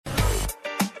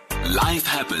Life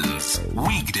happens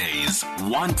weekdays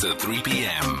 1 to 3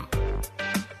 p.m.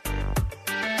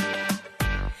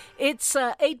 It's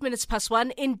 8 minutes past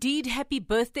 1. Indeed, happy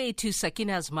birthday to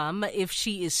Sakina's mum, if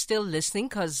she is still listening,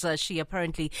 because she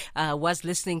apparently was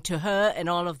listening to her and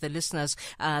all of the listeners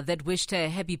that wished her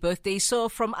happy birthday. So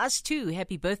from us too,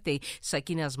 happy birthday,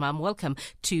 Sakina's mum. Welcome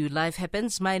to Life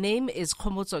Happens. My name is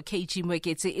Khomotso KG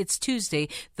Mweketse. It's Tuesday,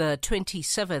 the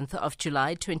 27th of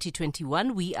July,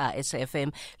 2021. We are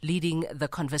SAFM leading the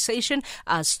conversation.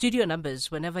 Our studio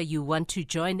numbers, whenever you want to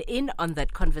join in on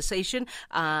that conversation,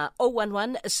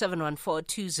 011-714-2006,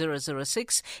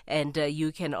 and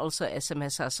you can also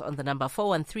SMS us on the number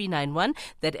 41391.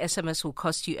 That SMS will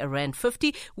cost you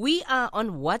R50. We are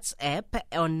on WhatsApp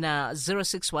on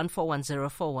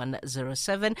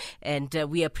 0614104107, and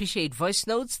we appreciate voice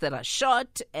notes that are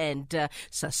short and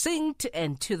succinct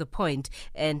and to the point.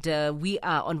 And we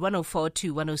are on 104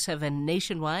 to 107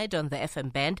 nationwide on the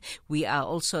FM band. We are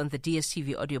also on the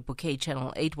DSTV audio bouquet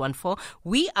channel 814.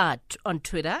 We are on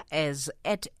Twitter as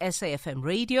at SAFM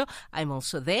Radio. I'm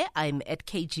also there. I'm at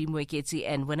KG Mweketse,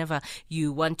 and whenever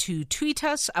you want to tweet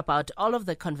us about all of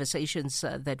the conversations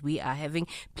that we are having,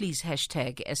 please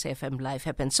hashtag SAFM Life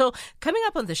Happens. So coming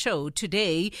up on the show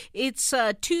today, it's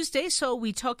Tuesday, so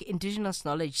we talk Indigenous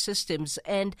knowledge systems,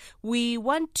 and we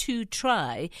want to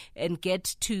try and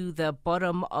get to the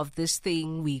bottom of this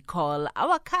thing we call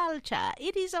our culture.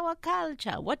 It is our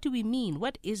culture. What do we mean?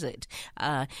 What is it?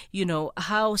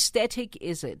 How static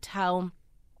is it?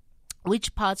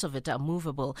 Which parts of it are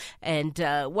movable, and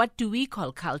what do we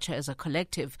call culture as a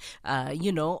collective,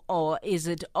 or is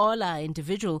it all our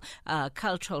individual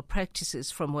cultural practices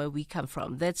from where we come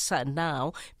from? That's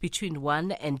now between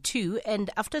 1 and 2. And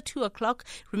after 2 o'clock,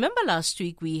 remember last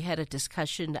week we had a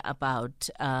discussion about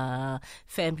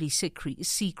family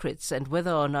secrets and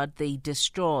whether or not they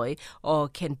destroy or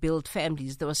can build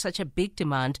families. There was such a big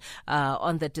demand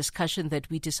on the discussion that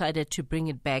we decided to bring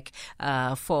it back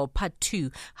for part 2.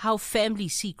 How family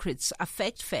secrets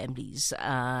affect families,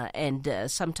 and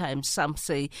sometimes some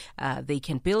say they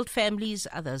can build families,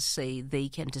 others say they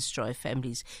can destroy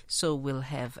families. So we'll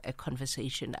have a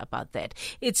conversation about that.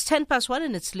 It's 10 past 1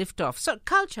 and it's liftoff. So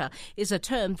culture is a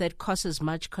term that causes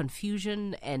much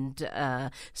confusion and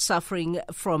suffering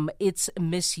from its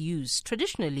misuse.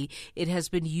 Traditionally, it has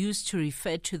been used to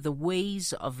refer to the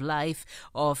ways of life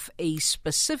of a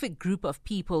specific group of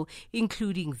people,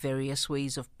 including various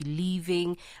ways of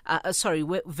believing,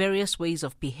 various ways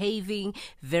of behaving,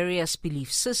 various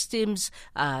belief systems,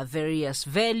 various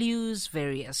values,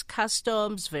 various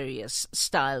customs, various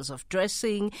styles of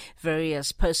dressing,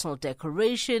 various personal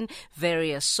decoration,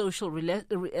 various social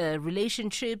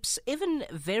relationships, even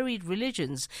varied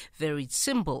religions, varied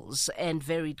symbols, and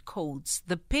varied codes.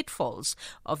 The pitfalls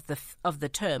of the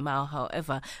term are,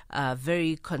 however,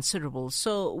 very considerable.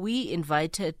 So we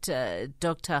invited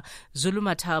Dr. Zulu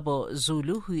Mathabo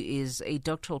Zulu, who is a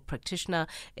doctoral practitioner,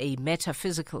 a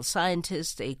metaphysical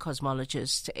scientist, a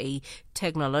cosmologist, a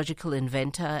technological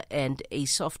inventor, and a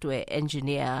software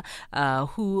engineer,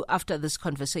 who, after this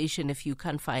conversation, if you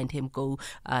can't find him, go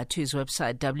to his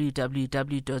website,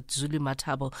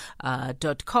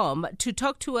 www.zulumathabo.com, to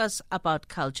talk to us about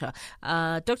culture.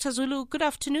 Dr. Zulu, good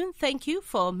afternoon. Thank you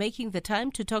for making the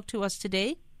time to talk to us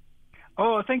today.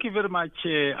 Oh, thank you very much,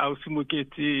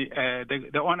 Ausumuketi.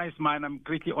 The honor is mine. I'm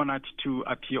greatly honored to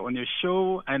appear on your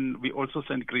show, and we also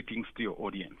send greetings to your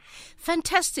audience.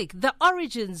 Fantastic. The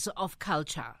origins of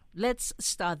culture. Let's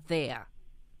start there.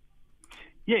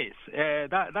 Yes,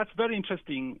 that's very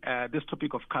interesting, this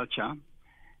topic of culture.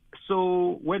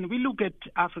 So when we look at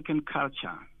African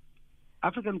culture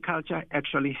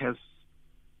actually has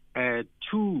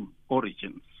two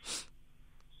origins.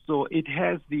 So it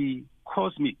has the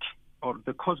cosmic or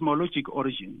the cosmologic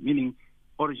origin, meaning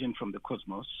origin from the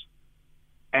cosmos,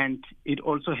 and it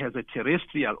also has a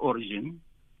terrestrial origin,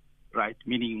 right?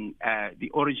 Meaning the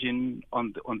origin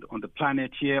on the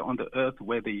planet here on the Earth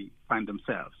where they find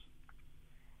themselves.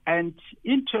 And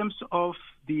in terms of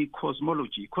the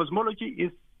cosmology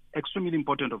is extremely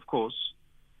important, of course,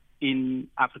 in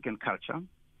African culture,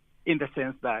 in the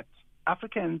sense that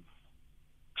Africans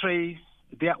trace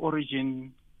their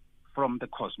origin from the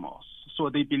cosmos. So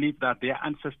they believe that their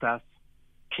ancestors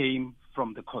came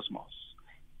from the cosmos.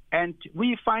 And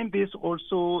we find this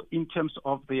also in terms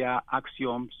of their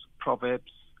axioms,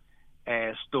 proverbs,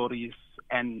 stories,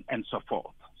 and so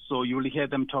forth. So you will hear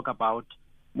them talk about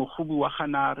Mohubu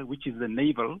Wahanar, which is the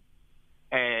navel,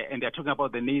 and they're talking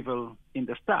about the navel in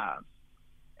the stars.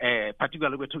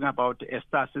 Particularly, we're talking about a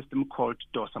star system called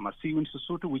Dosa Masiu in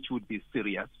Sesotho, which would be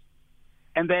Sirius.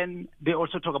 And then they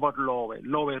also talk about Lowe.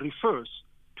 Lowe refers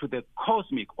to the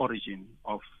cosmic origin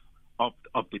of of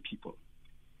the people.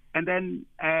 And then,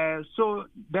 that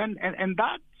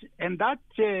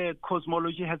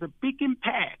cosmology has a big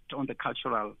impact on the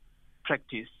cultural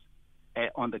practice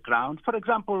on the ground. For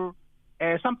example,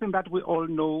 something that we all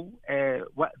know,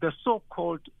 the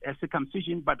so-called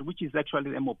circumcision, but which is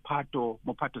actually a Mathabo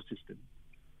system.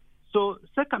 So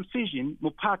circumcision,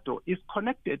 Mathabo, is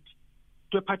connected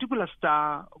to a particular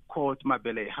star called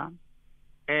Mabeleha,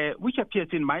 which appears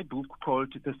in my book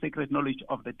called The Sacred Knowledge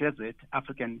of the Desert,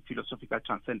 African Philosophical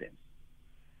Transcendence.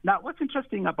 Now, what's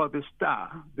interesting about this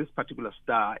particular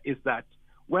star, is that,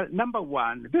 well, number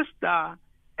one, this star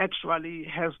actually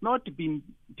has not been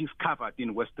discovered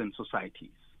in Western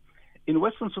societies. In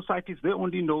Western societies, they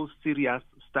only know Sirius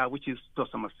star, which is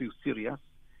Tosamasiu Sirius,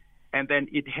 and then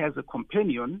it has a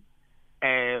companion,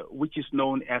 which is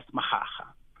known as Mahaha.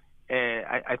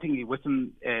 I think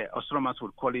Western astronomers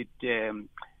would call it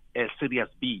Sirius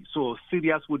B. So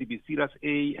Sirius would be Sirius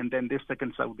A, and then the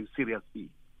second star would be Sirius B.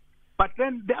 But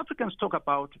then the Africans talk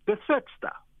about the third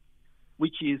star,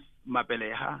 which is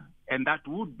Mabeleha, and that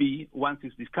would be, once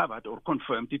it's discovered or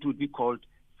confirmed, it would be called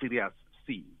Sirius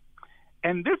C.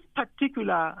 And this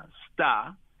particular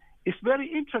star is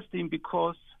very interesting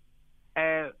because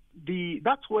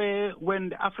that's where, when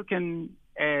the African,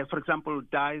 for example,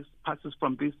 passes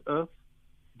from this earth,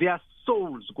 their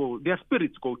spirits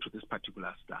go to this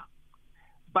particular star.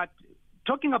 But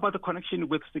talking about the connection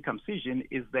with circumcision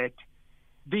is that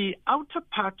the outer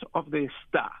part of the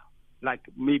star, like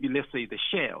maybe let's say the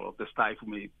shell of the star, if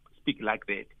we may speak like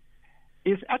that,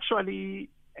 is actually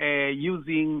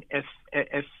using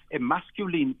a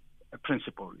masculine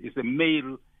principle. Is a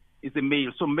male.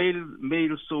 So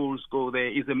male souls go there.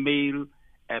 Is a male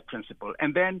principle,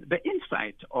 and then the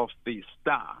inside of the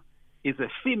star is a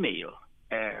female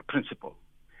principle,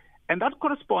 and that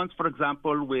corresponds, for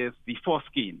example, with the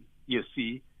foreskin, you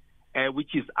see,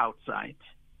 which is outside,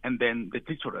 and then the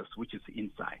clitoris, which is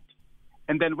inside.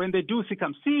 And then when they do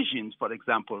circumcisions, for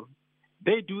example,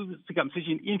 they do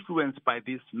circumcision influenced by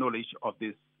this knowledge of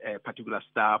this particular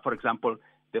star. For example,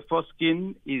 the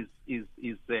foreskin is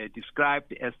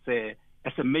described as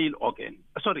a male organ.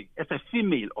 As a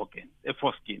female organ. A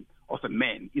foreskin of a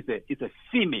man is a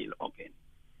female organ,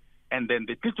 and then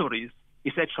the clitoris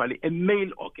is actually a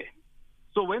male organ.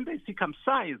 So when they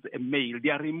circumcise a male, they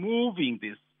are removing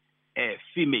this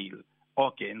female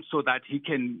organ so that he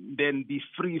can then be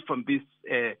free from this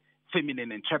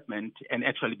feminine entrapment and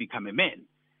actually become a man.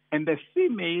 And the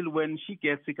female, when she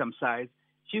gets circumcised,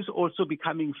 she's also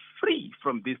becoming free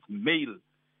from this male,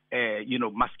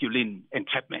 masculine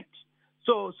entrapment.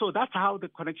 So that's how the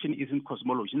connection is in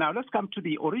cosmology. Now let's come to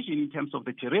the origin in terms of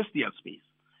the terrestrial space.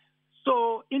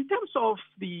 So in terms of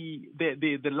the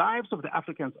lives of the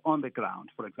Africans on the ground,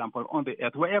 for example, on the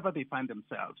earth, wherever they find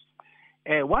themselves,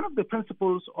 one of the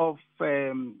principles of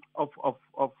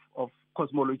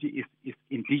cosmology is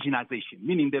indigenization,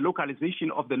 meaning the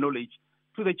localization of the knowledge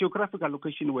to the geographical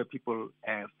location where people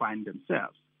find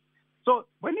themselves. So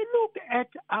when you look at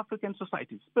African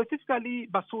societies, specifically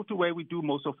Basotho, where we do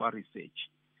most of our research,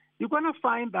 you're going to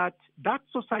find that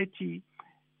society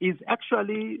is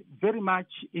actually very much,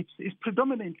 it's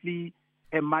predominantly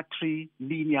a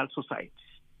matrilineal society,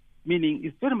 meaning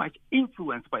it's very much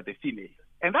influenced by the female.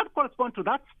 And that corresponds to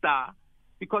that star,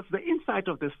 because the inside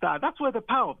of the star, that's where the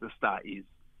power of the star is.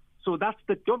 So that's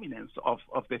the dominance of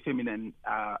the feminine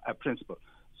principle.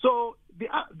 So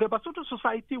the Basotho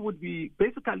society would be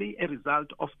basically a result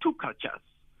of two cultures.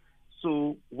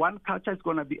 So one culture is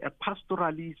going to be a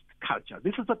pastoralist culture.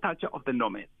 This is the culture of the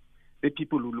nomads, the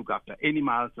people who look after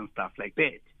animals and stuff like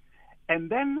that. And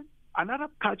then another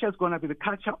culture is going to be the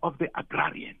culture of the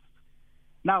agrarians.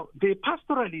 Now, the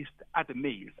pastoralists are the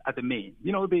males, are the men.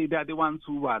 They are the ones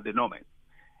who are the nomads.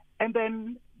 And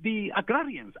then the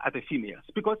agrarians are the females,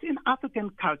 because in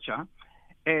African culture,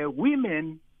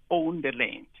 women own the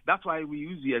land. That's why we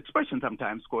use the expression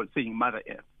sometimes called saying Mother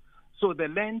Earth. So the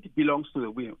land belongs to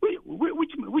the women,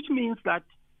 which means that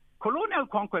colonial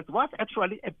conquest was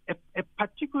actually a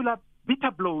particular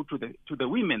bitter blow to the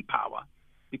women power,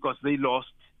 because they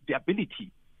lost the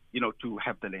ability, to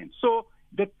have the land. So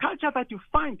the culture that you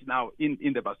find now in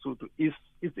the Basotho is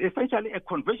essentially a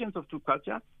convergence of two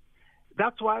cultures.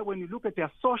 That's why when you look at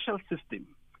their social system,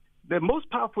 the most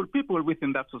powerful people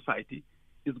within that society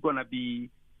is going to be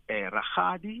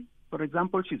Rahadi, for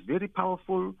example. She's very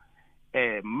powerful.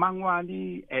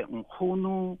 Mangwani,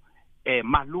 Nkhono,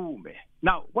 Malume.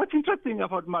 Now, what's interesting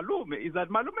about Malume is that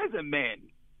Malume is a man,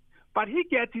 but he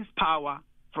gets his power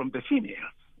from the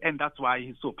females, and that's why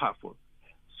he's so powerful.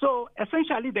 So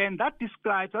essentially then that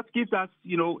gives us,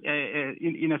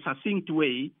 in a succinct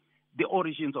way, the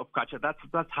origins of culture. That's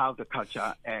how the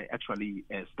culture actually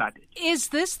started. Is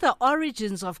this the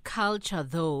origins of culture,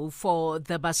 though, for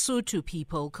the Basotho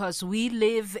people? Because we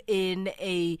live in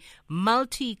a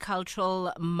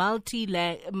multicultural,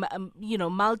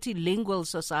 multilingual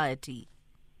society.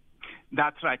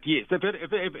 That's right. Yes, a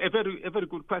very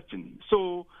good question.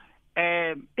 So,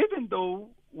 even though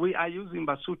we are using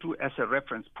Basotho as a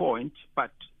reference point,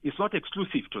 but it's not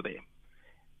exclusive to them.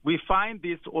 We find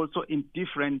this also in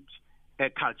different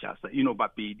cultures,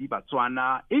 Bapedi,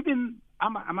 Botswana, even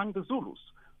among the Zulus.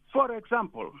 For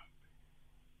example,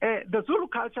 the Zulu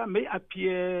culture may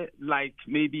appear like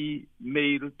maybe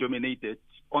male-dominated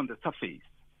on the surface,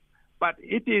 but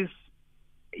it is,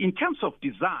 in terms of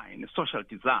design, social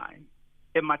design,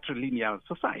 a matrilineal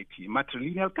society,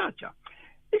 matrilineal culture.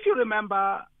 If you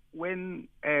remember when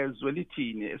when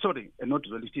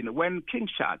King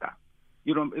Shaka,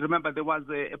 remember there was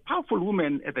a powerful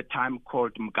woman at the time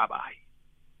called Mkabayi.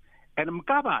 And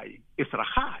Mkabayi is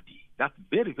Rahadi. That's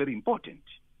very, very important.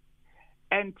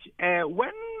 And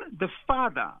when the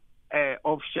father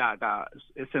of Shaka,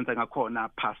 Senzangakona,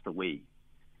 passed away,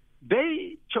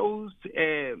 they chose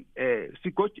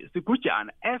Sikujan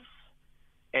as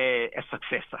a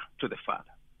successor to the father.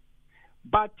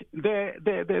 But the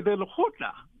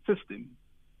Lhotla system,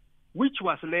 which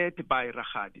was led by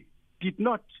Rahadi, did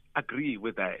not agree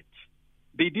with that.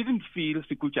 They didn't feel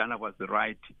Sikujana was the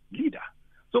right leader.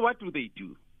 So what do? They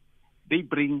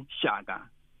bring Shaka,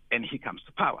 and he comes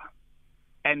to power.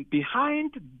 And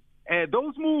behind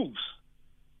those moves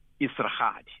is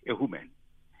Rahadi, a woman.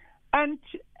 And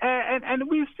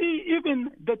we see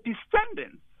even the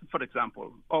descendants, for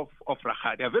example, of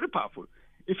Rahadi are very powerful.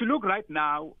 If you look right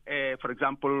now, for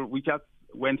example, we just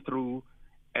went through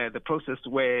the process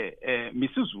where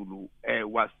Mrs. Zulu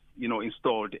was,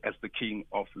 installed as the king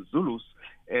of Zulus,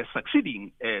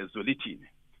 succeeding Zwelithini.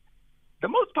 The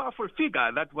most powerful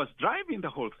figure that was driving the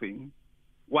whole thing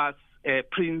was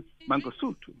Prince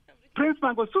Mangosuthu. Prince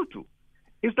Mangosuthu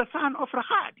is the son of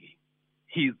Rahadi.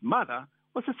 His mother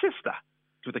was a sister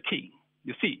to the king,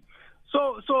 you see.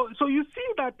 So you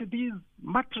see that these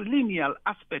matrilineal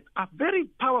aspects are very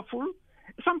powerful.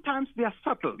 Sometimes they are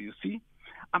subtle, you see.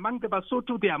 Among the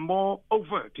Basotho, they are more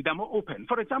overt, they are more open.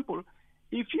 For example,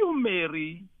 if you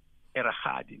marry a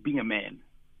Rahadi, being a man,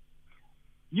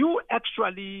 you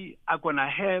actually are going to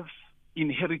have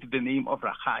inherited the name of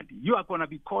Rahadi. You are going to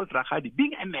be called Rahadi,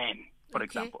 being a man, for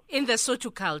example. In the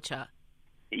Sotho culture?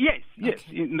 Yes.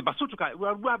 Okay. In the Basotho culture,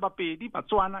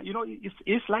 Botswana,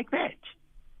 it's like that.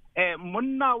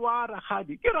 Munnawa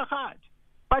Rahadi, Rahad.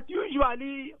 But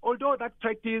usually, although that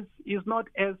practice is not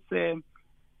as,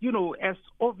 as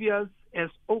obvious, as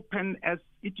open as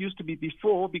it used to be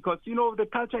before, because, the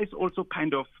culture is also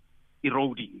kind of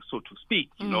eroding, so to speak,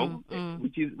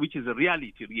 which is a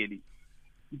reality, really.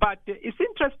 But it's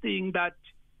interesting that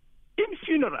in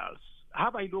funerals,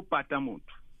 habayilo pata muntu,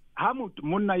 hamut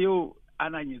munna yo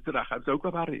ananyitsi Rahadi,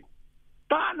 ukabare,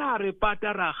 tana re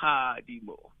pata Rahadi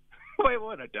mo.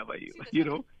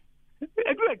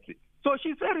 Exactly. So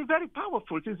she's very, very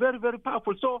powerful. She's very, very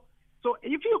powerful. So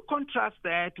if you contrast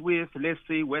that with, let's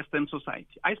say, Western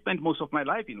society, I spent most of my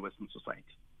life in Western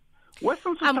society.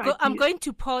 I'm going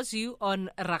to pause you on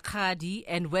Rakgadi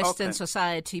and Western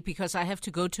society because I have to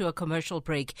go to a commercial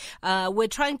break. We're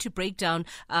trying to break down,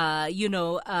 in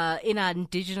our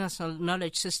indigenous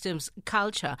knowledge systems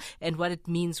culture and what it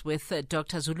means with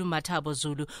Dr. Zulu Mathabo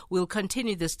Zulu. We'll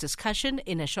continue this discussion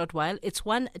in a short while. It's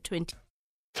 1:20.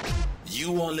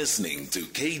 You are listening to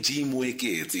KG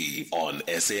Mweketi on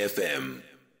SAFM.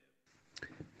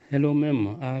 Hello,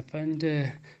 ma'am. I find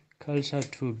culture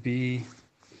to be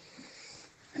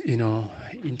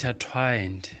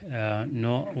intertwined.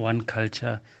 No one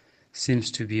culture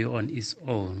seems to be on its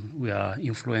own. We are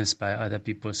influenced by other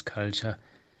people's culture,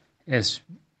 as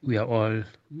we all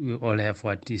have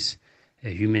what is a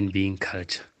human being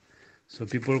culture. So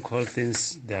people call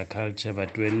things their culture,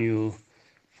 but when you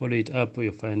follow it up,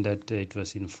 you find that it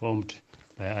was informed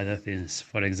by other things.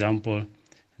 For example,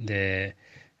 the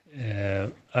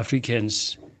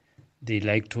Africans, they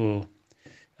like to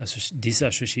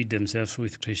disassociate themselves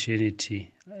with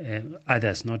Christianity,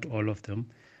 others, not all of them.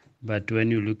 But when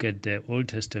you look at the Old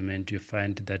Testament, you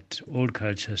find that old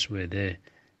cultures were there,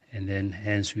 and then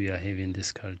hence we are having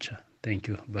this culture. Thank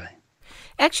you. Bye.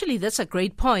 Actually, that's a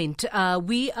great point.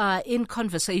 We are in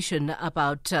conversation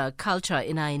about culture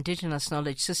in our indigenous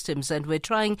knowledge systems, and we're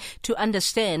trying to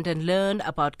understand and learn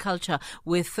about culture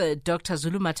with Dr.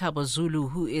 Zulu Mathabo Zulu,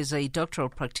 who is a doctoral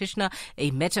practitioner,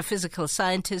 a metaphysical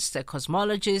scientist, a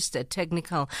cosmologist, a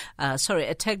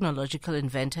technological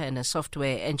inventor, and a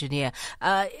software engineer.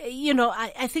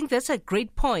 I think that's a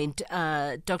great point,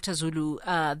 Dr. Zulu,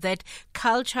 that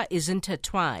culture is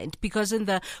intertwined, because in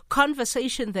the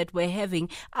conversation that we're having,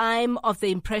 I'm of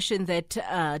the impression that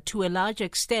to a large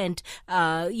extent,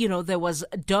 there was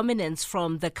dominance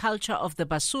from the culture of the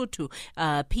Basotho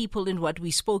people in what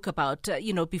we spoke about.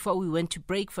 Before we went to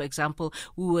break, for example,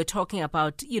 we were talking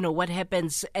about, what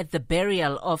happens at the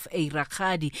burial of a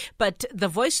Rakgadi. But the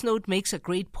voice note makes a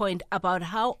great point about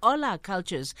how all our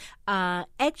cultures are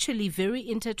actually very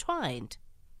intertwined.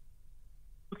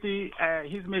 He's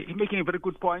making a very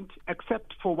good point,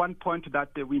 except for one point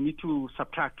that we need to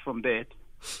subtract from that,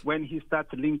 when he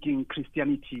starts linking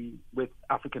Christianity with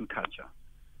African culture.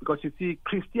 Because you see,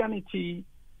 Christianity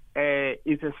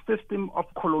is a system of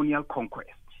colonial conquest.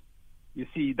 You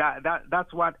see,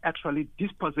 that's what actually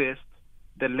dispossessed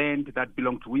the land that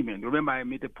belonged to women. Remember, I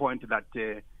made a point that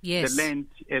yes, the land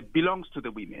belongs to the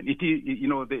women. It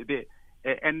is,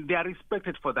 and they are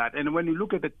respected for that. And when you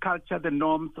look at the culture, the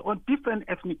norms on different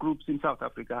ethnic groups in South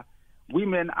Africa,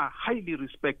 women are highly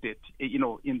respected,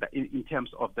 in terms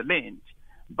of the land.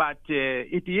 But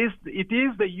it is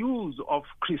the use of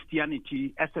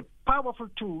Christianity as a powerful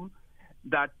tool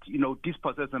that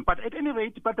dispossesses them. But at any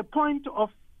rate, the point of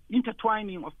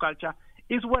intertwining of culture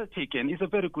is well taken. It's a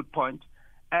very good point.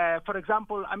 For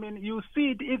example, you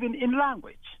see it even in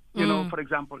language. For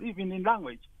example, even in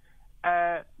language.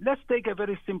 Let's take a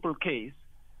very simple case.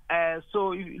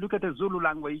 So you look at the Zulu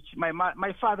language.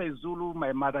 My father is Zulu,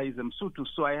 my mother is Msotho,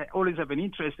 so I always have an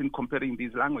interest in comparing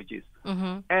these languages.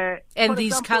 Mm-hmm. And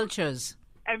these cultures.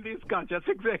 And these cultures,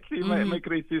 exactly, mm-hmm. my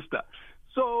great sister.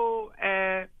 So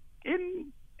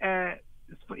in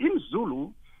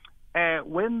Zulu,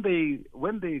 when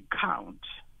they count,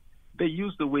 they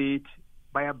use the word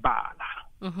by a bala,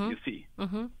 mm-hmm. you see.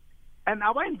 Mm-hmm. And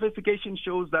our investigation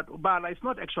shows that Ubala is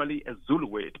not actually a Zulu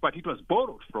word, but it was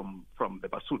borrowed from the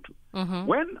Basotho. Mm-hmm.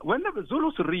 When the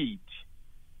Zulus read,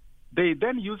 they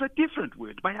then use a different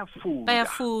word, Bayafunda.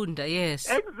 Bayafunda, yes.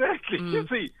 Exactly, you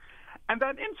see. And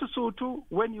then in Sesotho,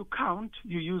 when you count,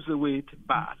 you use the word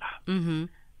Bala. Mm-hmm.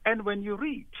 And when you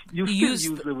read, you still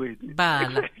use the word Bala.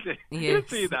 Exactly. Yes. You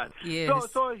see that?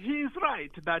 Yes. So he's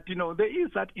right that, there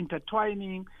is that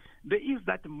intertwining, there is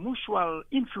that mutual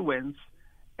influence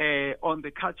on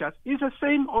the cultures. Is the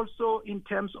same also in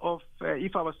terms of,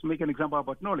 if I was to make an example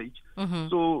about knowledge, mm-hmm.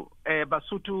 so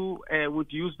Basotho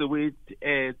would use the word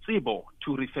tsibo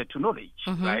to refer to knowledge,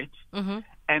 mm-hmm. right? Mm-hmm.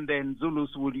 And then Zulus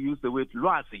would use the word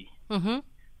lwazi. Mm-hmm.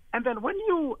 And then when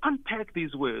you unpack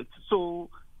these words, so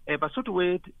Basotho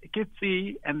word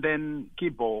kitsi and then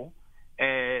kibo,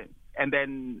 and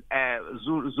then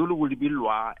Zulu will be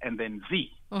lwa and then zi.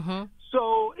 Mm-hmm.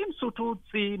 So in Sotho,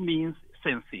 tsi means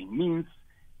sensing, means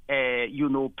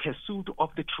pursuit of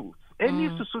the truth. Any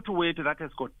Sesotho word that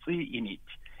has got tsi in it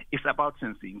is about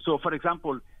sensing. So, for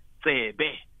example,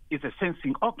 tsebe is a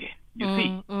sensing organ, you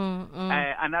see.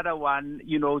 Another one,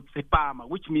 tsepama,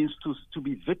 which means to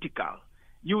be vertical.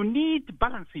 You need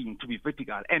balancing to be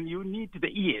vertical, and you need the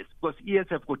ears, because ears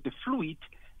have got the fluid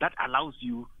that allows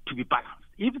you to be balanced.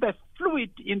 If the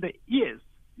fluid in the ears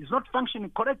is not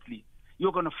functioning correctly,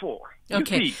 you're going to fall.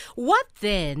 Okay. What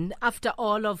then, after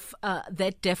all of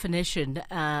that definition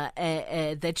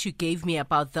that you gave me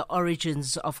about the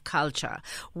origins of culture,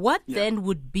 what then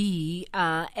would be,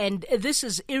 and this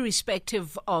is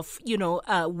irrespective of,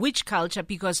 which culture,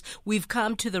 because we've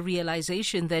come to the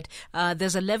realization that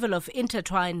there's a level of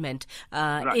intertwinement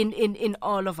in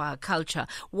all of our culture.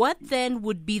 What then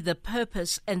would be the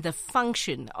purpose and the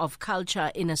function of culture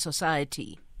in a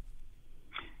society?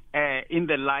 In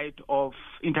the light of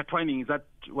intertwining, is that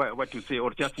what you say, or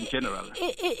just in general?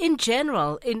 In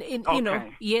general,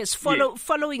 yes,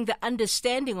 following the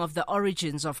understanding of the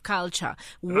origins of culture,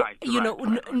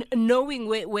 knowing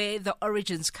where the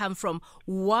origins come from.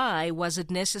 Why was it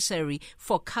necessary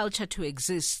for culture to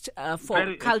exist? For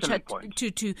Very culture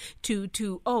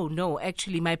to oh no,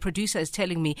 actually, my producer is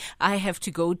telling me I have to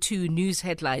go to news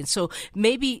headlines. So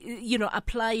maybe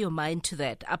apply your mind to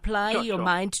that. Apply your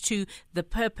mind to the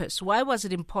purpose. Why was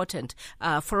it important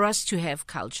for us to have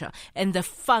culture and the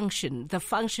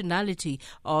functionality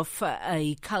of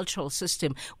a cultural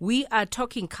system. We are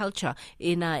talking culture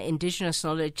in our Indigenous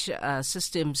Knowledge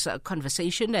Systems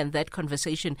conversation, and that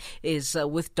conversation is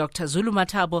with Dr. Zulu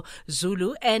Mathabo,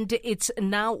 Zulu, and it's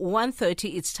now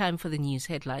 1:30. It's time for the news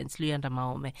headlines. Luyanda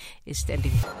Maome is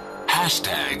standing by.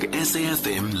 Hashtag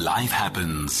SAFM Life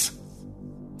Happens.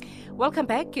 Welcome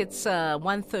back. It's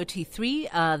 1:33.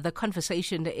 The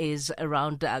conversation is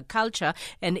around culture.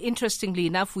 And interestingly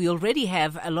enough, we already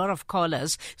have a lot of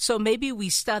callers. So maybe we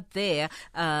start there,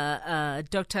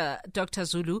 Dr.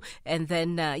 Zulu, and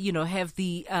then, have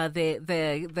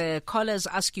the callers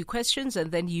ask you questions,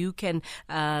 and then you can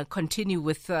continue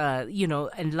with,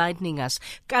 enlightening us.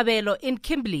 Kabelo in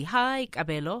Kimberley. Hi,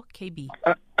 Kabelo. KB.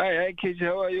 Hi, KJ.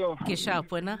 How are you?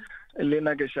 Keshapwena.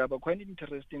 Elena Geshaba, quite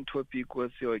interesting topic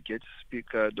with your guest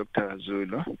speaker, Dr.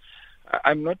 Zulu.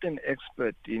 I'm not an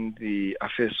expert in the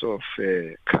affairs of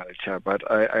culture, but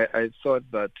I thought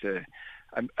that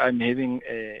I'm having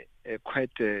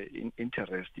quite an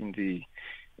interest in the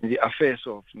affairs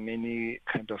of many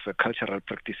kind of cultural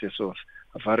practices of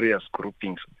various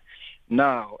groupings.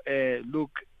 Now,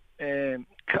 look,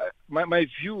 my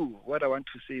view, what I want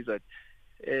to say is that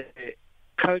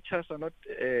cultures are not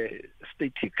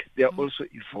static. They are also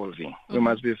evolving. We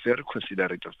must be very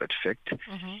considerate of that fact.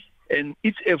 And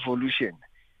its evolution,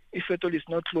 if at all, is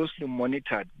not closely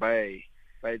monitored by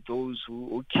those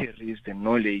who carries the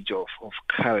knowledge of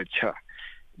culture,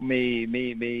 may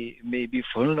be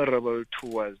vulnerable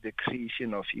towards the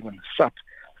creation of even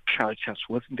sub-cultures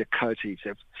within the culture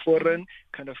itself, foreign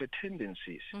kind of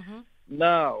tendencies.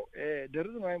 Now, the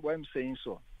reason why I'm saying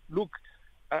so, look,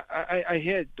 I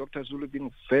heard Dr. Zulu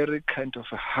being very kind of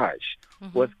harsh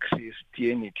with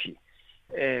Christianity.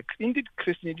 Indeed,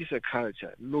 Christianity is a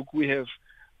culture. Look, we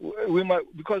might,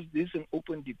 because this is an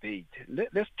open debate.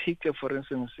 Let's take, for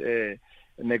instance,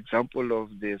 an example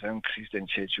of the Zion Christian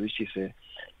Church, which is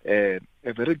a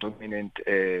very dominant,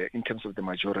 in terms of the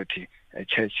majority,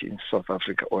 church in South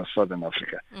Africa or Southern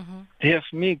Africa. They have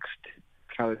mixed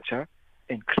culture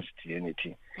and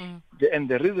Christianity. And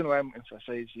the reason why I'm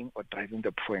emphasizing or driving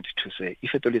the point to say,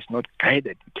 if at all is not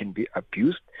guided, it can be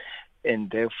abused, and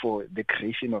therefore the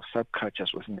creation of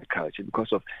subcultures within the culture.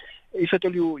 Because of, if at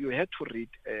all you had to read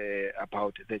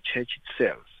about the church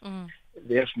itself,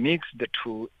 they have mixed the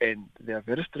two, and they are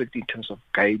very strict in terms of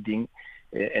guiding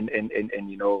and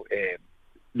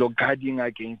guarding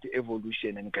against the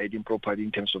evolution and guiding properly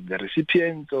in terms of the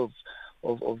recipients of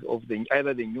the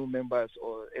either the new members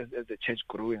or as the church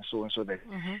grew and so on, so that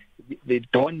they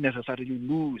don't necessarily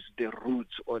lose the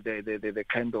roots or the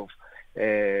kind of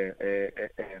the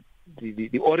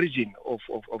origin of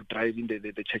driving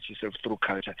the church itself through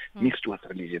culture mixed with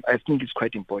religion. I think it's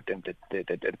quite important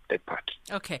that part.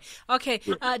 Okay.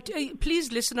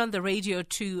 Please listen on the radio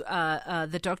to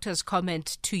the doctor's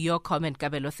comment to your comment,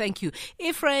 Kabelo. Thank you.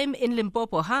 Ephraim in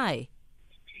Limpopo, hi.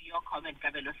 Your comment,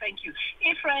 Kabelo. Thank you.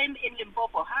 Ephraim in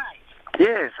Limpopo, hi.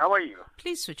 Yes, how are you?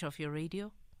 Please switch off your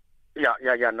radio.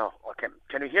 Yeah, no. Okay.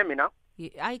 Can you hear me now?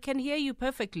 I can hear you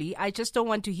perfectly. I just don't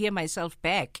want to hear myself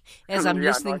back as I'm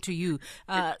listening to you.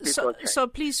 So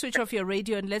please switch off your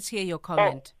radio and let's hear your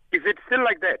comment. Oh, is it still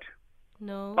like that?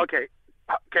 No. Okay.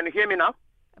 Can you hear me now?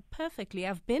 Perfectly.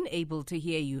 I've been able to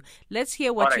hear you. Let's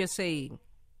hear what you're saying.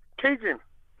 KJ,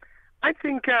 I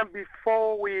think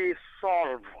before we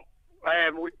solve,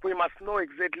 we must know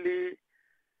exactly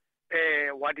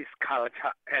what is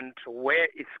culture and where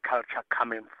is culture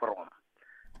coming from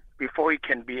before we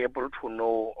can be able to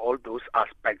know all those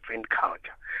aspects in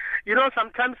culture. You know,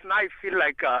 sometimes now I feel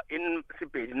like in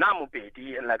Sipedi,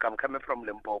 Namupedi, like I'm coming from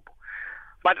Limpopo,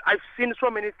 but I've seen so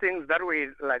many things that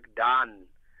were like done.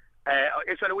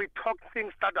 Actually, we talk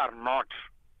things that are not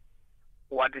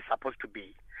what is supposed to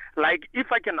be. Like,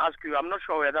 if I can ask you, I'm not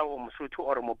sure whether Msutu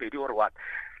or Mopedi or what.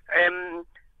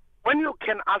 When you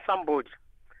can ask somebody,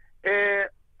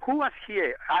 who was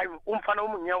here? I'm Umfana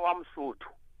Umunya wa Msutu.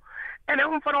 And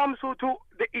Umfana wa Msutu,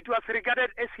 it was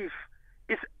regarded as if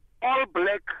it's all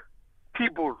black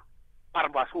people are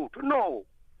Basutu. No,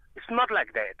 it's not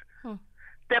like that.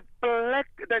 The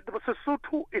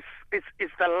Sesotho is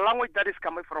the language that is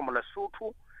coming from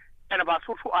Lesotho, and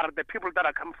Basutu are the people that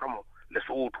are coming from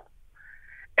Lesotho.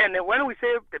 And when we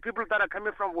say the people that are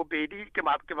coming from Wobedi,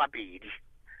 Kebabedi,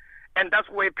 and that's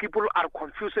where people are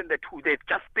confusing the two. They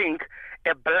just think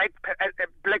a black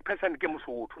person came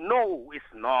Lesotho. No,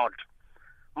 it's not.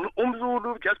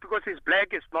 Zulu, just because he's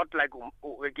black, is not like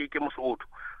Lesotho.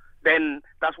 Then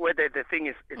that's where the thing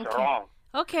is wrong.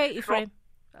 Okay, Ephraim.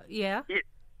 So, yeah.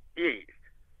 Yes.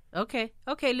 Okay.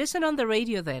 Listen on the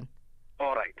radio then.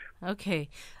 All right. Okay.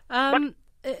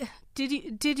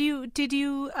 Did you,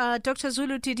 Dr.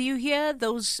 Zulu, did you hear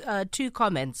those two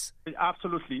comments?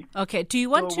 Absolutely. Okay. Do you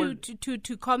want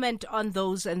to comment on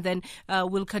those, and then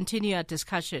we'll continue our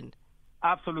discussion?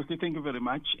 Absolutely. Thank you very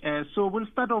much. So we'll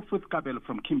start off with Kabelo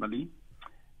from Kimberley,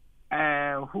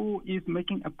 who is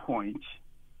making a point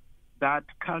that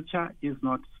culture is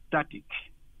not static.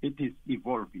 It is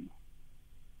evolving.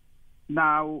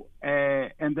 Now,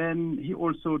 and then he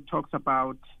also talks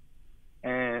about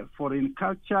foreign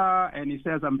culture, and he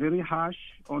says, I'm very harsh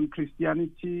on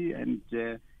Christianity, and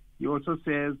he also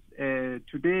says,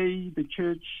 today the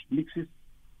church mixes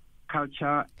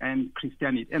culture and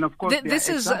Christianity. And of course, this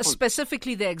is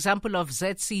specifically the example of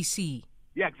ZCC.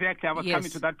 Yeah, exactly. I was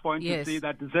coming to that point to say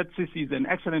that ZCC is an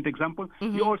excellent example.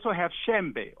 Mm-hmm. You also have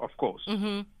Shembe, of course,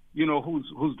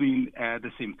 who's doing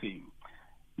the same thing.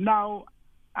 Now,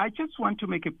 I just want to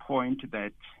make a point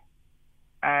that,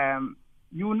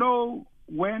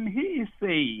 when he is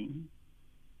saying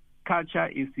culture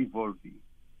is evolving,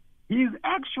 he is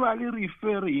actually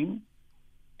referring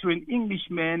to an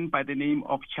Englishman by the name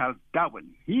of Charles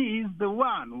Darwin. He is the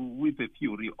one with the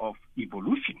theory of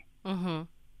evolution. Mm-hmm.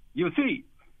 You see?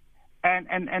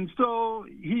 And so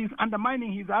he's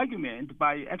undermining his argument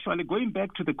by actually going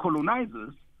back to the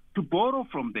colonizers to borrow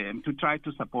from them to try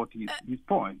to support his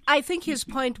point. I think his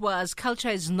point was culture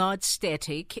is not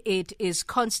static; it is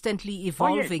constantly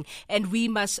evolving, and we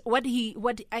must.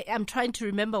 I'm trying to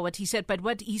remember what he said, but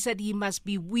what he said, we must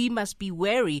be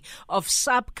wary of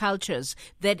subcultures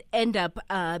that end up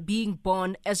being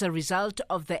born as a result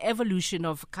of the evolution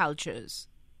of cultures.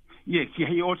 Yes,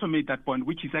 he also made that point,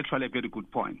 which is actually a very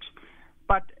good point.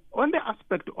 But on the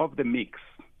aspect of the mix,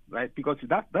 right? Because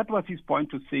that was his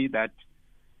point, to say that,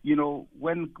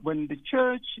 when the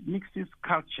church mixes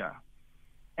culture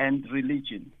and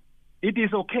religion, it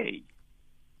is okay,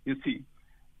 you see.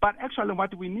 But actually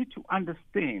what we need to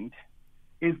understand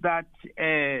is that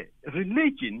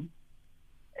religion,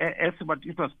 as what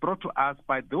it was brought to us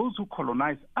by those who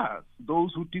colonize us,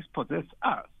 those who dispossess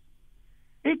us,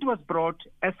 it was brought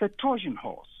as a Trojan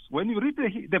horse. When you read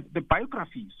the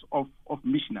biographies of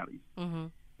missionaries, mm-hmm.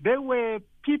 there were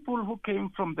people who came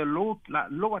from the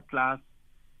lower class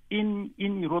in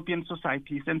European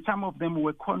societies, and some of them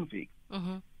were convicts.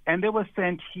 Mm-hmm. And they were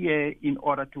sent here in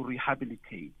order to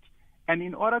rehabilitate. And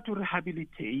in order to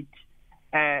rehabilitate,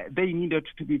 they needed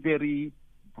to be very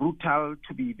brutal,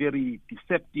 to be very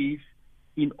deceptive,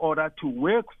 in order to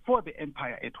work for the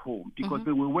empire at home, because mm-hmm.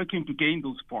 they were working to gain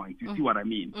those points. You mm-hmm. see what I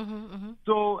mean? Mm-hmm, mm-hmm.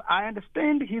 So I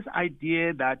understand his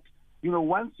idea that,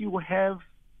 once you have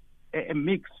a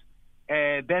mix,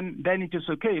 then it is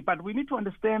okay. But we need to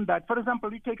understand that, for example,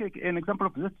 we take an example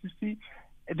of ZCC.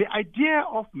 The idea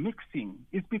of mixing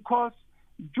is because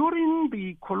during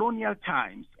the colonial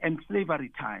times and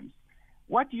slavery times,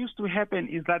 what used to happen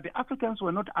is that the Africans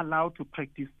were not allowed to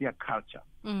practice their culture.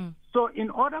 Mm. So in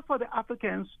order for the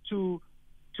Africans to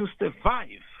survive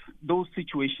those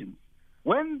situations,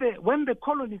 when the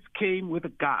colonists came with a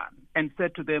gun and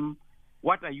said to them,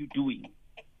 what are you doing?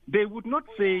 They would not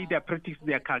say they are practicing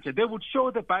their culture. They would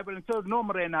show the Bible and say, no,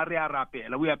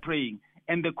 we are praying.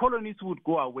 And the colonists would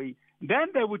go away. Then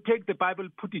they would take the Bible,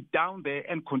 put it down there,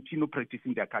 and continue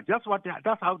practicing their culture.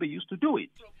 That's how they used to do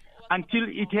it. Until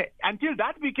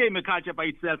that became a culture by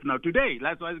itself now today.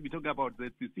 That's why we talk about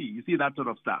ZCC. You see that sort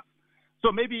of stuff.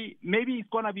 So maybe it's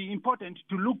going to be important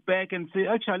to look back and say,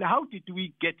 actually, how did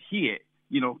we get here?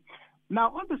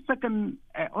 Now on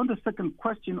the second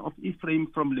question of Ephraim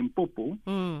from Limpopo,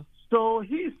 so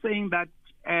he is saying that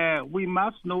we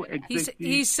must know exactly.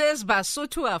 He says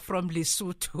Basotho are from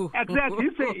Lesotho. Exactly.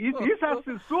 He says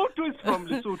Lesotho is from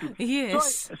Lesotho.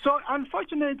 Yes. So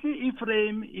unfortunately,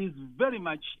 Ephraim is very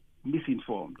much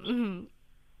misinformed. Mm-hmm.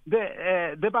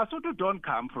 The Basotho don't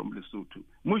come from Lesotho.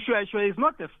 Mushweshwe is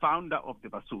not the founder of the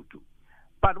Basotho.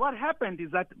 But what happened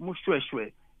is that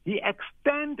Mushweshwe, he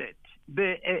extended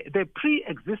the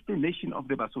pre-existing nation of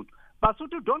the Basotho.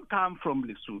 Basotho don't come from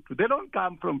Lesotho. They don't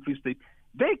come from Free State.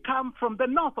 They come from the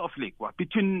north of Lekwa,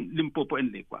 between Limpopo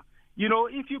and Lekwa.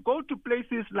 If you go to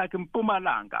places like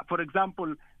Mpumalanga, for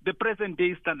example, the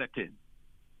present-day Standard 10,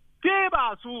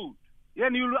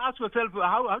 and you'll ask yourself,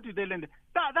 how did they land?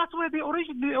 That's where the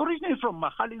origin is from,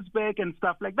 Magaliesberg and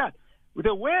stuff like that.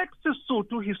 The word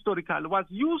Sesotho historical was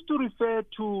used to refer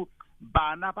to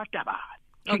Bana Bataba,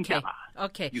 King Tabal.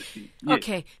 Okay. You see. Yes.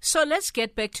 Okay. So let's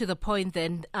get back to the point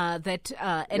then that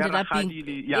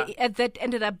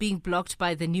ended up being blocked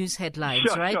by the news headlines,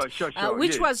 right? Sure.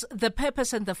 Which yes. was the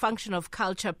purpose and the function of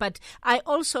culture. But I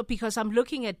also, because I'm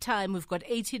looking at time, we've got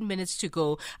 18 minutes to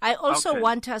go. I also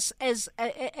want us,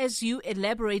 as you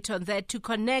elaborate on that, to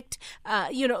connect,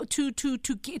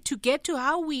 to get to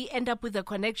how we end up with a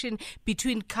connection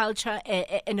between culture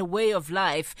and a way of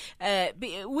life,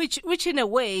 which in a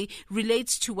way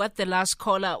relates to what the last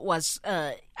caller was,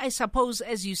 I suppose,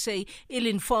 as you say,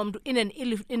 ill-informed, in an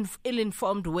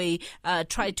ill-informed way,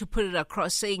 tried to put it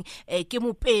across, saying,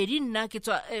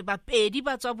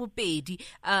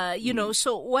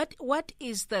 so what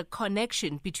is the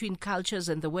connection between cultures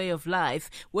and the way of life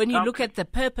when you look at the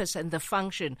purpose and the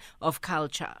function of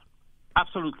culture?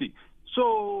 Absolutely.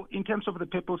 So in terms of the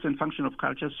purpose and function of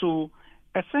culture, so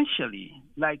essentially,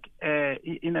 like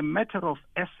in a matter of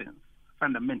essence,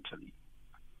 fundamentally,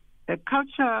 a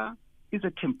culture is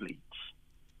a template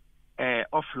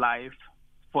of life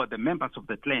for the members of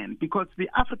the clan, because the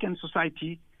African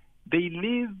society, they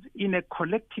live in a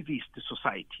collectivist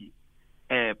society.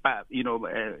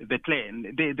 The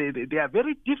clan, they are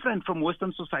very different from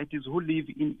Western societies who live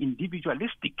in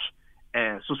individualistic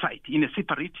society, in a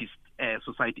separatist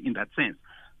society in that sense.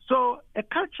 So a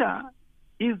culture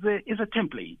is a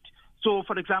template. So,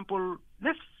 for example,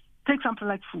 let's take something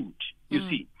like food, you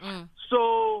see.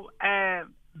 So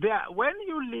when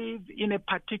you live in a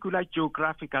particular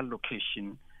geographical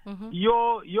location,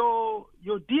 your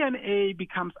DNA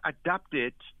becomes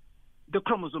adapted, the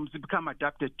chromosomes become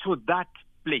adapted to that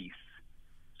place.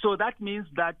 So that means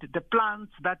that the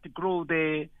plants that grow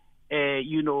there, they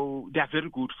are very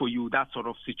good for you, that sort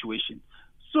of situation.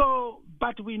 So,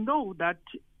 but we know that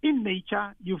in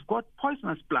nature, you've got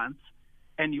poisonous plants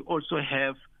and you also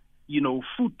have,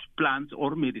 food plants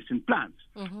or medicine plants.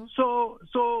 So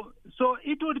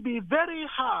it would be very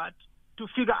hard to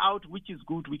figure out which is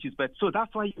good, which is bad. So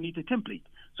that's why you need a template.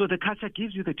 So the culture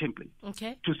gives you the template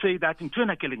to say that in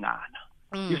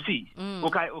you see,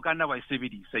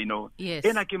 yes.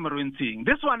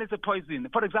 This one is a poison.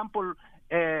 For example,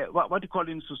 what you call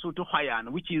in Sesotho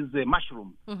hwayan, which is a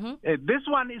mushroom. This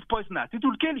one is poisonous. It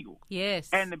will kill you. Yes.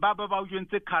 And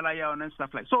and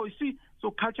stuff like. So you see,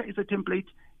 so culture is a template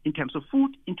in terms of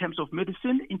food, in terms of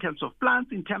medicine, in terms of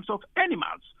plants, in terms of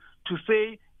animals, to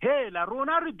say, hey, la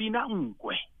rona ribina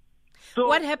ngwe. So,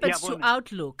 what happens to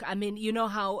outlook? I mean, you know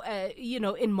how,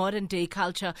 in modern day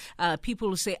culture, people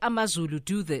will say, AmaZulu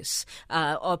do this,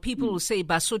 or people will say,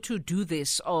 Basotho do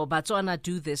this, or Batswana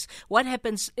do this. What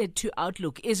happens to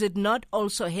outlook? Is it not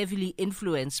also heavily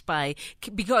influenced by,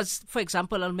 because, for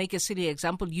example, I'll make a silly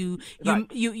example. You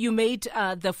made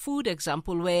the food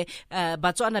example where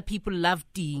Batswana people love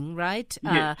ding, right?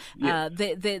 Yes.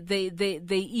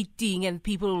 They eat ding, and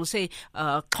people will say,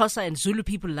 Xhosa and Zulu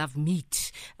people love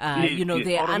meat.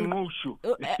 They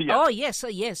are yes,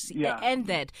 and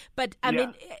that. But I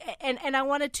mean, and I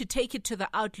wanted to take it to the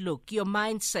outlook, your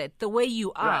mindset, the way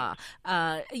you are.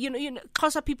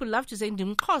 Xhosa people love to say,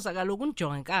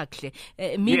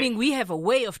 meaning we have a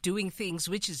way of doing things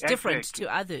which is different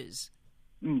to others.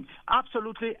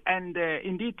 Absolutely, and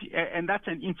indeed, and that's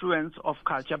an influence of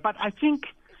culture. But I think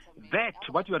that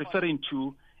what you are referring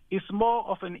to is more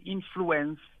of an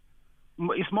influence.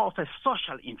 It's more of a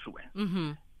social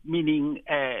influence. Meaning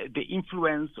the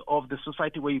influence of the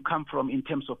society where you come from in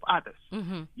terms of others.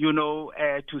 To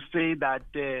say that,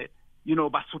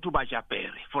 Basotho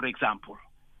bajapere, for example.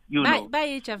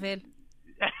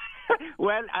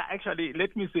 Well, actually,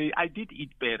 let me say, I did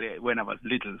eat pere when I was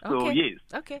little. So, yes,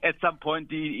 at some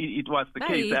point it was the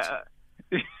case.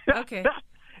 Okay.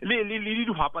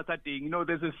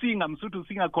 There's a singer, Msotho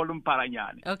singer called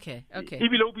Mparanyane. Okay.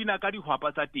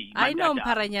 I know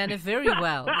Mparanyane very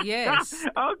well. Yes.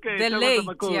 Okay. The late,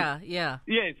 yeah.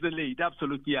 Yes, the late,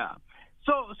 absolutely, yeah.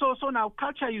 So now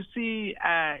culture, you see,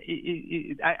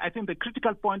 I think the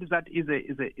critical point is that is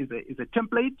a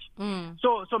template.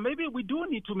 So maybe we do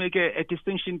need to make a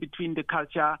distinction between the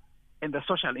culture and the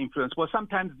social influence, but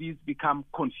sometimes these become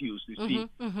confused, you see.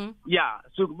 Yeah,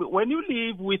 so when you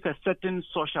live with a certain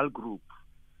social group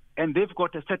and they've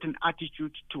got a certain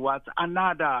attitude towards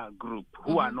another group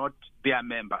who are not their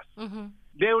members,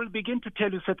 they will begin to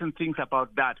tell you certain things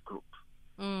about that group.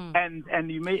 And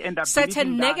you may end up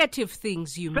certain negative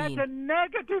things, you mean? Certain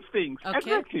negative things,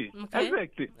 exactly.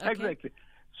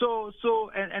 So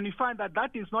you find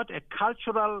that is not a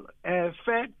cultural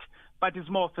fact, but it's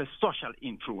more of a social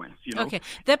influence, Okay.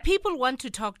 The people want to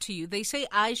talk to you. They say,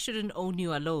 I shouldn't own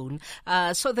you alone.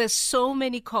 So there's so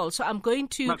many calls. So I'm going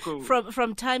to,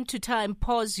 from time to time,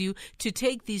 pause you to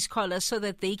take these callers so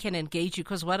that they can engage you,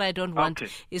 because what I don't want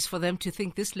is for them to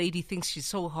think this lady thinks she's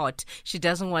so hot. She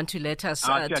doesn't want to let us to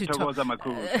talk.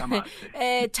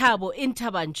 Thabo in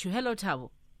Tabanchu. Hello,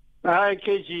 Thabo. Hi,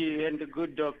 KG, and the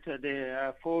good doctor there.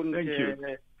 I phoned, Thank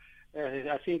you.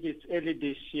 I think it's early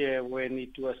this year when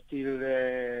it was still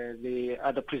the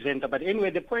other presenter. But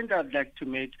anyway, the point I'd like to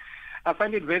make, I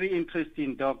find it very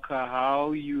interesting, Doc,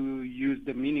 how you use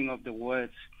the meaning of the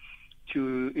words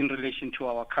in relation to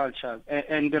our culture.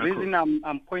 And the reason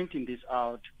I'm pointing this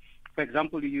out, for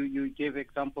example, you gave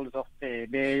examples of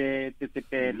Kitso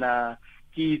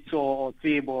or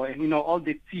Tsebo, all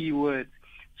the T words.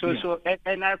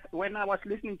 When I was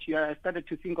listening to you, I started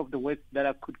to think of the words that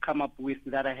I could come up with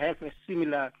that I have a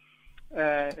similar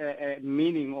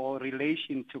meaning or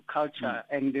relation to culture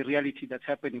and the reality that's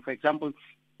happening. For example,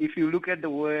 if you look at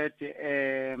the word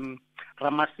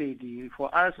Ramasedi, for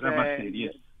us,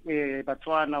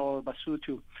 Botswana or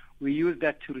Basotho, we use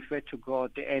that to refer to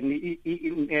God. And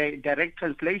in a direct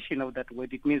translation of that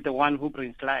word, it means the one who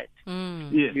brings light.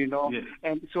 Yes.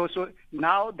 And so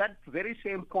now that very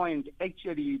same point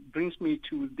actually brings me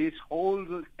to this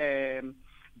whole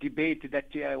debate that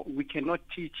we cannot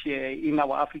teach in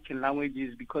our African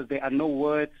languages because there are no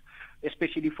words,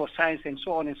 especially for science and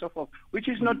so on and so forth, which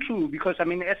is not true, because,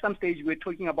 at some stage we're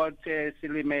talking about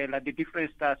Silimela, the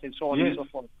different stars and so on and so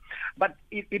forth. But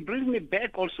it brings me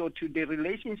back also to the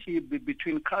relationship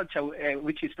between culture,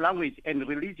 which is language, and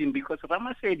religion, because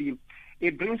Ramasedi,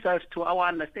 it brings us to our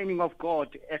understanding of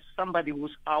God as somebody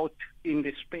who's out in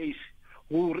the space,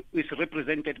 who is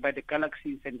represented by the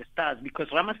galaxies and the stars, because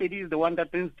Ramasedi is the one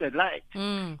that brings the light.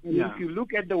 And if you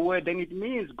look at the word, then it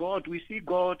means God. We see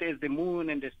God as the moon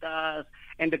and the stars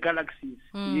and the galaxies.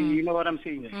 You know what I'm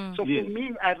saying? So for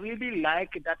me, I really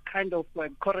like that kind of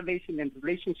correlation and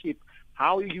relationship,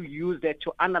 how you use that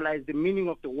to analyze the meaning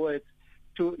of the words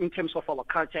in terms of our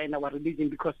culture and our religion,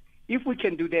 because if we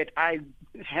can do that, I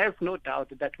have no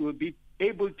doubt that we'll be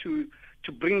able to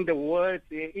bring the words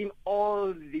in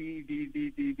all the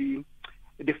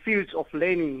fields of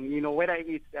learning, whether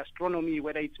it's astronomy,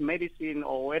 whether it's medicine,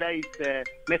 or whether it's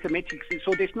mathematics.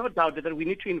 So there's no doubt that we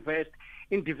need to invest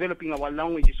in developing our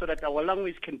language so that our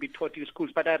language can be taught in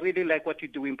schools. But I really like what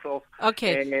you're doing, Prof.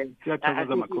 Okay. I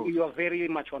think you are very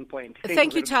much on point.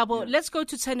 Thank you, Thabo. Let's go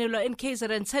to Tsanelo in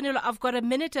KZN. Tsanelo, I've got a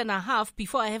minute and a half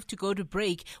before I have to go to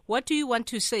break. What do you want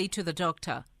to say to the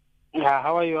doctor? Yeah,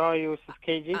 how are you,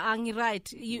 KG? I'm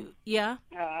right. Yeah?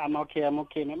 I'm okay.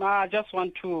 I just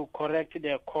want to correct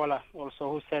the caller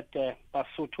also who said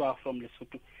Basotho are from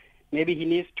Lesotho. Maybe he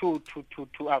needs to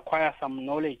acquire some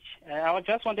knowledge. I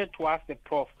just wanted to ask the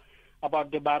Prof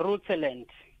about the Barutseland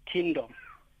Kingdom.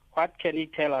 What can he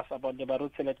tell us about the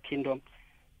Barutseland Kingdom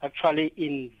actually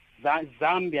in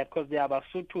Zambia, because there are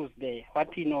Basothos there,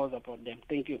 what he knows about them.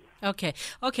 Thank you. Okay.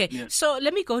 So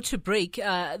let me go to break.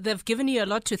 They've given you a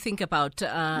lot to think about,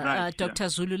 Dr.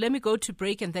 Zulu. Let me go to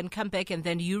break and then come back and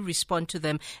then you respond to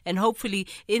them. And hopefully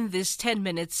in this 10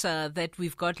 minutes that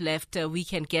we've got left, we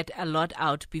can get a lot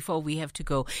out before we have to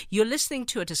go. You're listening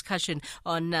to a discussion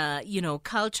on,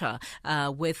 culture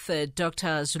with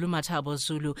Dr. Zulu Mathabo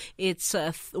Zulu. It's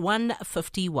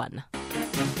 1:51.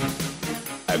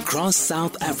 Across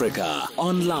South Africa,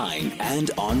 online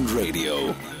and on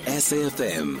radio.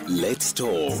 SAFM, let's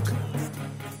talk.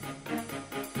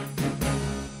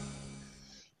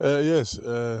 Yes,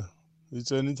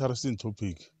 it's an interesting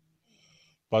topic.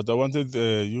 But I wanted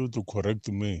you to correct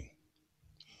me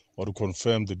or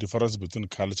confirm the difference between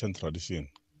culture and tradition.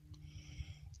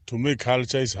 To me,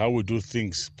 culture is how we do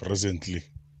things presently.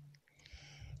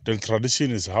 Then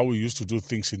tradition is how we used to do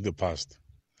things in the past.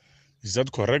 Is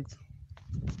that correct?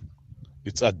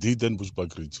 It's Adid and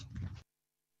Bushbuckridge.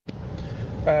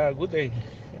 Good day.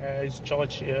 It's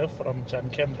George here from John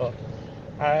Campbell.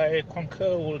 I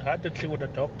concur wholeheartedly with the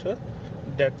doctor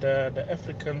that the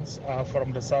Africans are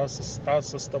from the star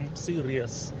system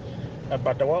serious.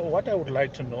 But what I would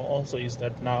like to know also is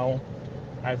that now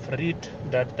I've read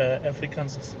that the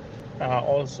Africans are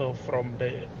also from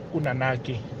the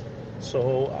Unanaki.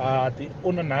 So are the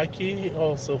Unanaki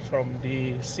also from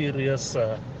the Sirius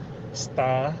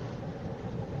star?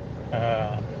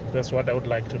 That's what I would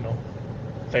like to know.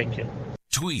 Thank you.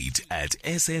 Tweet at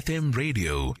SFM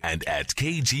Radio and at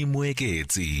KG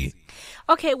Mwekezi.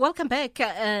 Okay, welcome back.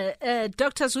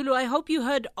 Dr. Zulu, I hope you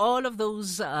heard all of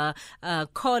those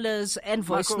callers and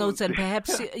voice notes, and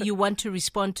perhaps you want to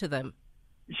respond to them.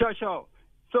 Sure.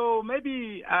 So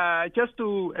maybe just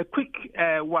to a quick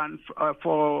one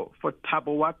for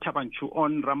Thabo Tabanchu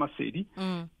on Ramasedi,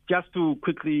 just to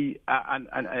quickly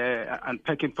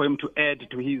unpack it for him to add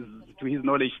to his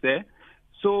knowledge there.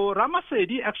 So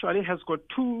Ramasedi actually has got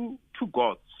two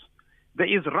gods. There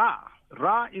is Ra.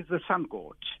 Ra is the sun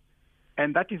god,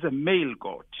 and that is a male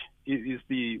god. It is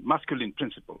the masculine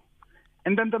principle.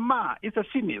 And then the Ma is a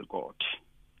female god.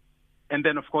 And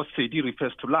then, of course, Sedi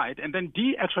refers to light. And then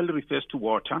D actually refers to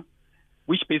water,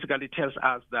 which basically tells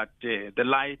us that the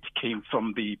light came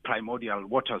from the primordial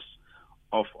waters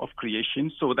of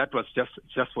creation. So that was just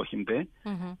for him there.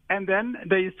 Mm-hmm. And then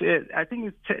there is, I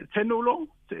think it's Tsenelo?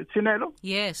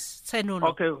 Yes, Tsenulo.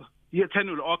 Okay, yeah,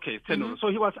 Tsenulo. Okay, Tsenulo. Mm-hmm. So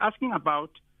he was asking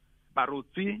about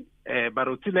Barotsi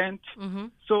land. Mm-hmm.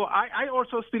 So I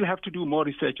also still have to do more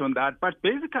research on that. But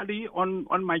basically, on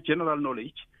my general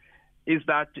knowledge, is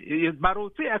that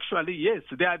Barotsi actually, yes,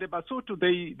 they are the Basotho.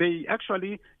 They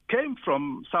actually came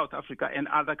from South Africa and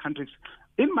other countries.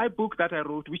 In my book that I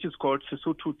wrote, which is called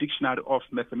Sesotho Dictionary of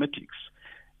Mathematics,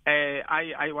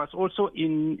 I was also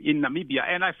in Namibia,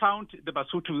 and I found the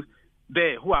Basotho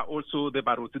there who are also the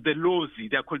Barotsi, the Lozi.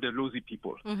 They are called the Lozi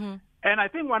people. Mm-hmm. And I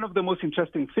think one of the most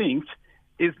interesting things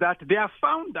is that their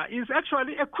founder is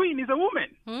actually a queen, is a woman.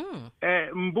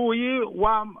 Mbuyi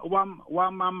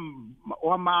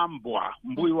Wamambwa,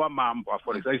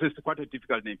 for example. It's quite a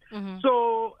difficult name. Mm-hmm.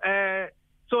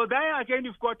 So there again,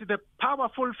 you've got the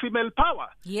powerful female power.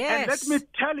 Yes. And let me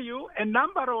tell you, a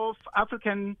number of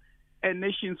African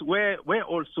nations were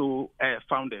also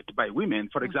founded by women.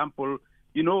 For example,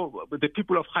 you know, the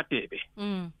people of Hatebe.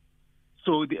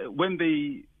 So when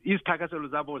they East Takazolo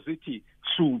Ziti,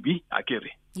 Subi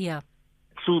Akere. Yeah.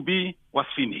 Subi was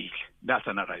female. That's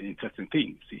another interesting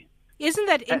thing, see. Isn't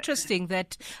that interesting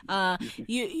that,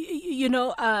 you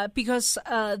know, because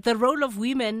the role of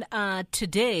women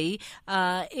today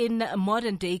in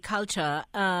modern day culture,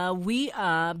 we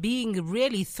are being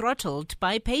really throttled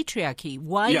by patriarchy.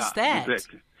 Why is that?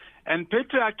 Exactly. And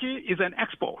patriarchy is an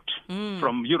export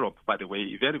from Europe, by the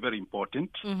way, very, very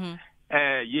important. Mm-hmm.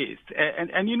 Yes.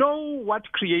 And you know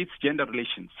what creates gender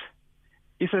relations?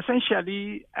 It's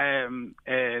essentially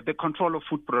the control of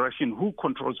food production. Who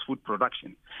controls food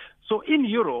production? So in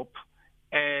Europe,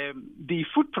 the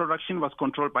food production was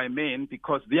controlled by men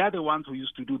because they are the ones who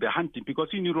used to do the hunting.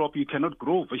 Because in Europe, you cannot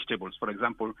grow vegetables, for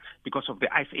example, because of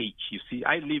the ice age. You see,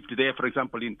 I lived there, for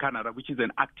example, in Canada, which is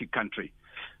an Arctic country.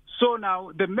 So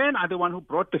now the men are the one who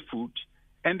brought the food,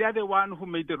 and they're the one who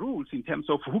made the rules in terms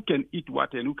of who can eat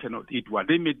what and who cannot eat what.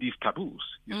 They made these taboos,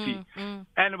 you see.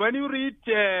 And when you read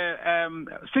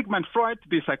Sigmund Freud,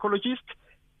 the psychologist,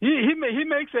 he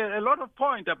makes a lot of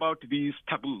point about these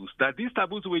taboos, that these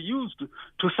taboos were used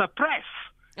to suppress.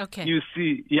 Okay. You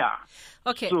see, yeah.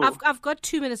 Okay, so, I've got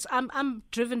 2 minutes. I'm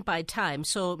driven by time,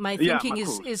 so my thinking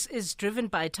is driven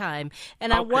by time,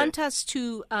 and I want us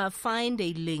to find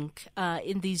a link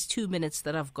in these 2 minutes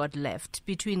that I've got left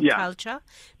between culture,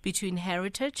 between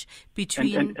heritage,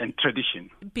 between and tradition,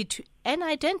 and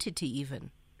identity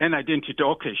even. And identity.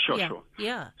 Okay, sure.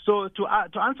 Yeah. So to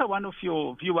answer one of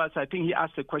your viewers, I think he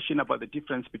asked a question about the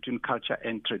difference between culture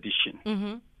and tradition.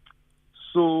 Mm-hmm.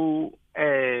 So.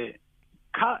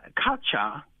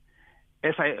 Culture,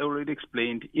 as I already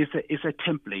explained, is a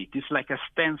template. It's like a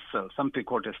stencil, something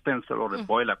called a stencil or a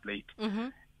boilerplate,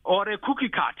 or a cookie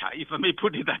cutter, if I may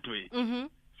put it that way. Mm-hmm.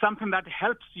 Something that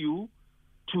helps you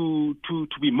to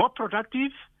be more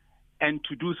productive and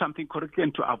to do something correctly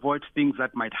and to avoid things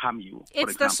that might harm you.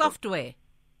 It's the software.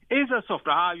 It's a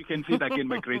software. You can see it again,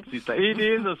 my great sister. It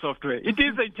is a software. It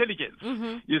is intelligence,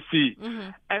 you see. Mm-hmm.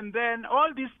 And then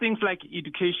all these things like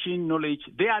education, knowledge,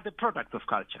 they are the products of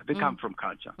culture. They come from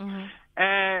culture. Mm-hmm.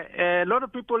 A lot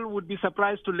of people would be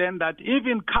surprised to learn that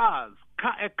even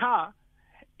a car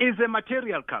is a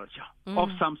material culture of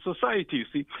some society, you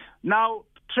see. Now,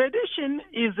 tradition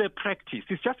is a practice.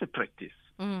 It's just a practice.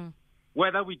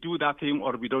 Whether we do that thing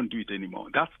or we don't do it anymore.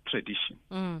 That's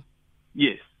tradition.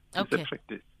 Yes. It's a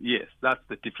practice. Yes, that's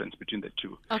the difference between the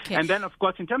two. Okay. And then, of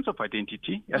course, in terms of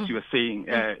identity, as you were saying,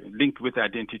 linked with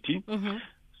identity.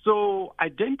 So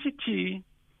identity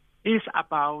is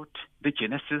about the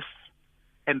genesis,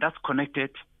 and that's connected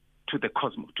to the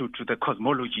to the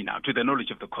cosmology now, to the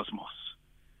knowledge of the cosmos,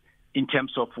 in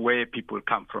terms of where people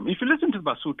come from. If you listen to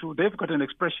Basotho, they've got an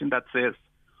expression that says,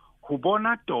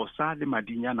 "Hubona tosa le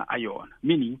madinyana ayon,"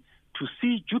 meaning to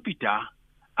see Jupiter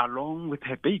along with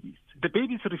her babies. The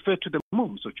babies refer to the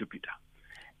moons of Jupiter.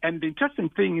 And the interesting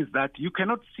thing is that you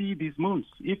cannot see these moons.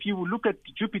 If you look at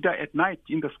Jupiter at night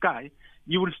in the sky,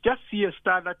 you will just see a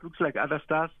star that looks like other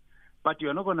stars, but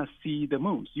you're not going to see the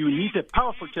moons. You need a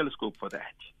powerful telescope for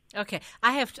that. Okay,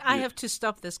 I have to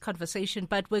stop this conversation,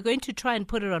 but we're going to try and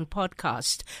put it on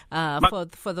podcast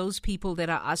for those people that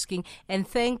are asking. And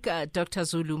thank Dr.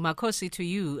 Zulu. Makosi to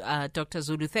you, Dr.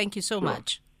 Zulu. Thank you so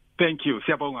much. Thank you.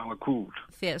 Siyabonga kakhulu.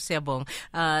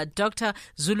 Siyabonga. Dr.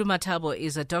 Zulu Mathabo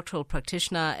is a doctoral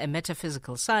practitioner, a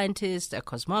metaphysical scientist, a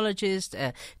cosmologist,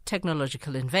 a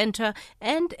technological inventor,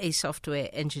 and a software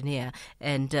engineer.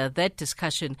 And that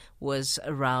discussion was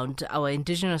around our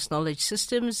indigenous knowledge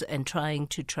systems and trying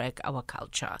to track our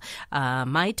culture.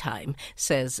 My time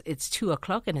says it's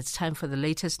 2:00 and it's time for the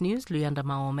latest news. Luyanda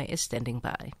Maome is standing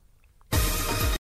by.